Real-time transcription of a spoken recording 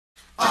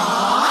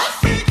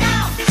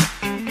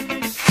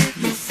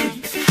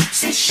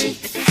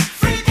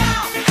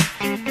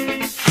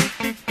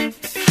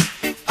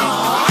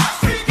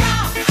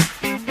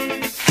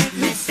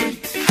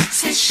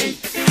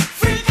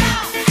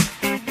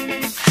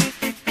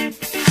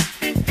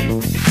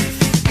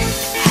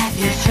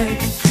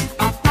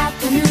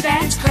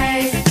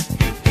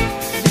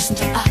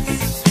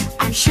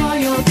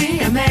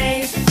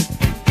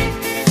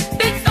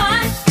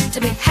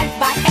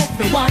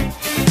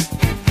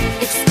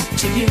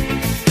to you.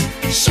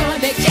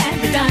 Surely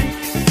can be done.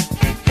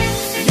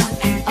 Young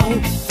and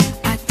old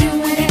are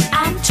doing it,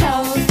 I'm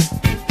told.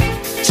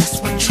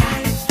 Just one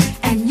try,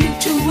 and you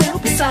too will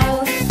be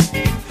sold.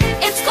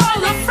 It's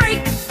called a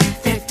freak.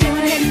 They're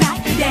doing it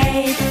night and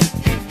day.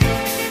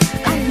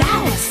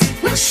 Allow us,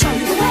 we'll show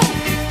you the way.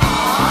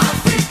 Oh,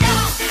 freak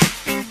out.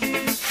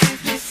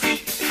 The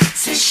freak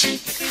says she.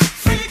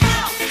 Freak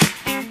out.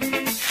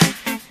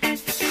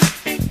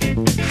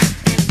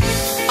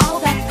 All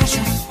that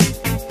pressure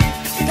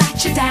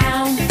got you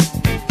down.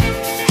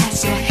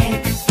 Has your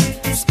head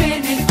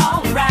spinning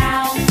all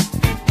around.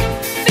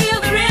 Feel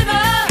the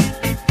rhythm,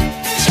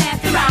 chant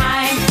the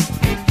rhyme.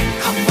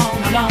 Come on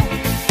along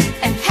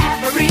and have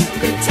a real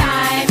good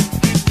time.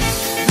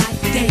 Like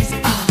the days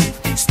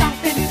of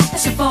stomping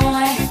as a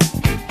boy.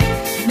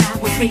 Now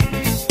we're free.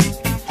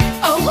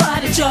 Oh,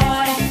 what a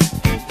joy.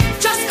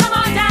 Just come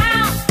on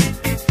down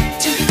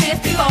to the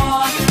 5th floor.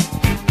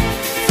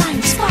 Find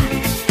a spot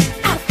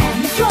out on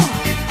the floor.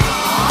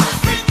 Oh,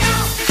 freak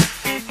out.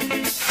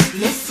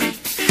 The freak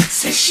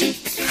says she.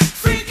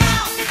 Freak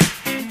out.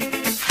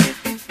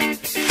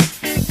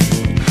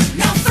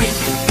 Now freak.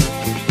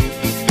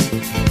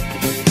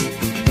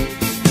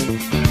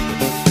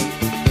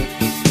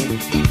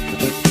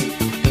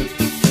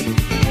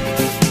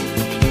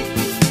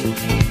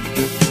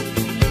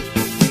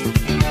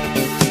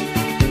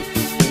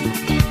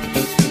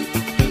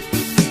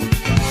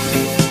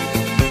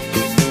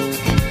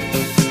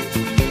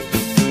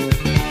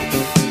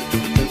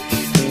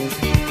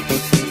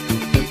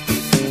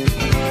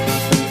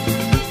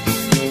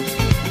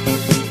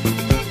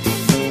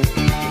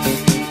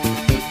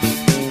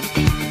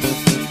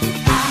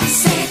 I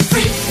said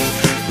freak.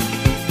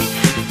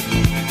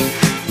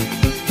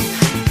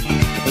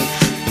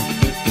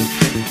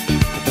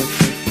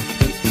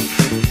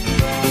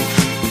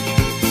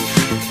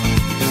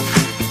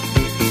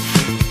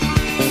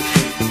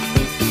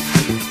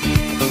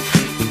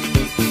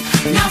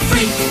 Now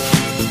freak.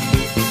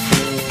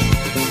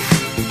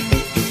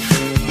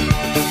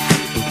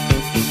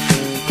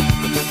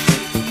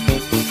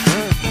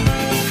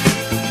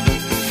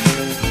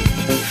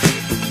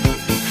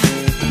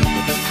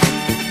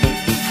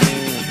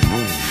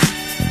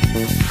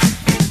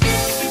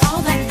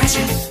 All that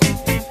pressure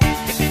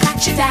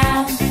got you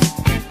down.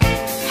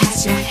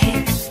 Has your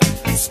head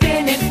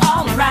spinning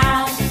all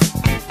around.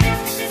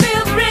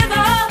 Feel the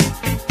rhythm,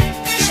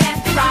 chant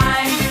the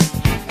rhyme.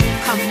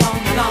 Come on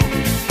along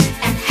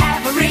and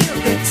have a real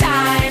good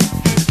time.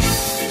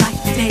 Like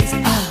the days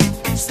of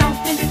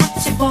stomping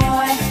as a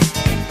boy.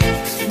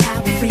 Now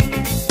we're free.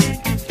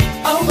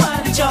 Oh, what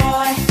a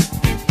joy.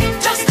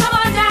 Just come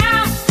on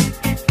down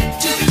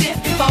to the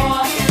 5th floor.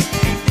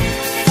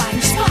 Find a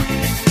spot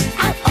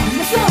out on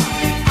the floor.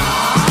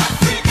 Ah,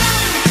 freak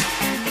out.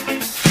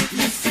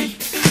 The freak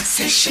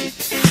says she.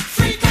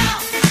 Freak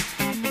out.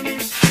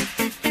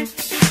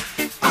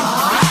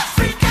 Ah,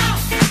 freak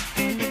out.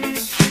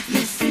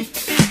 The freak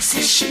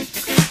says she.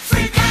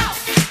 Freak out.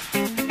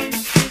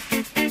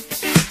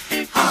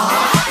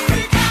 Ah,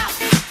 freak out.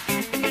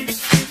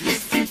 The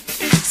freak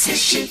says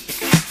she.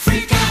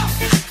 Freak out.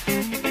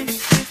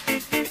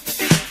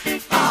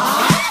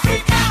 Ah,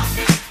 freak out.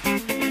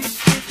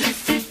 The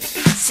freak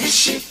says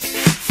she.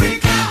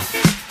 Freak out.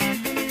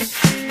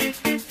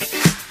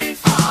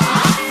 Ah,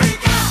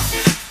 freak out.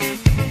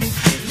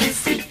 The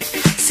freak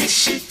says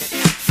she.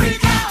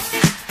 Freak out.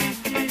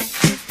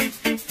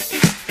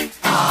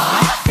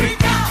 Ah,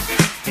 freak out.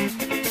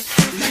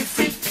 The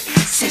freak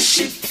says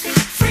she.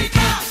 Freak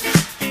out.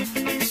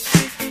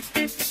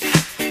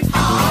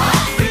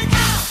 Ah, freak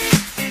out.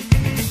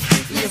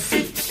 The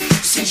freak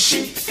says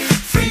she.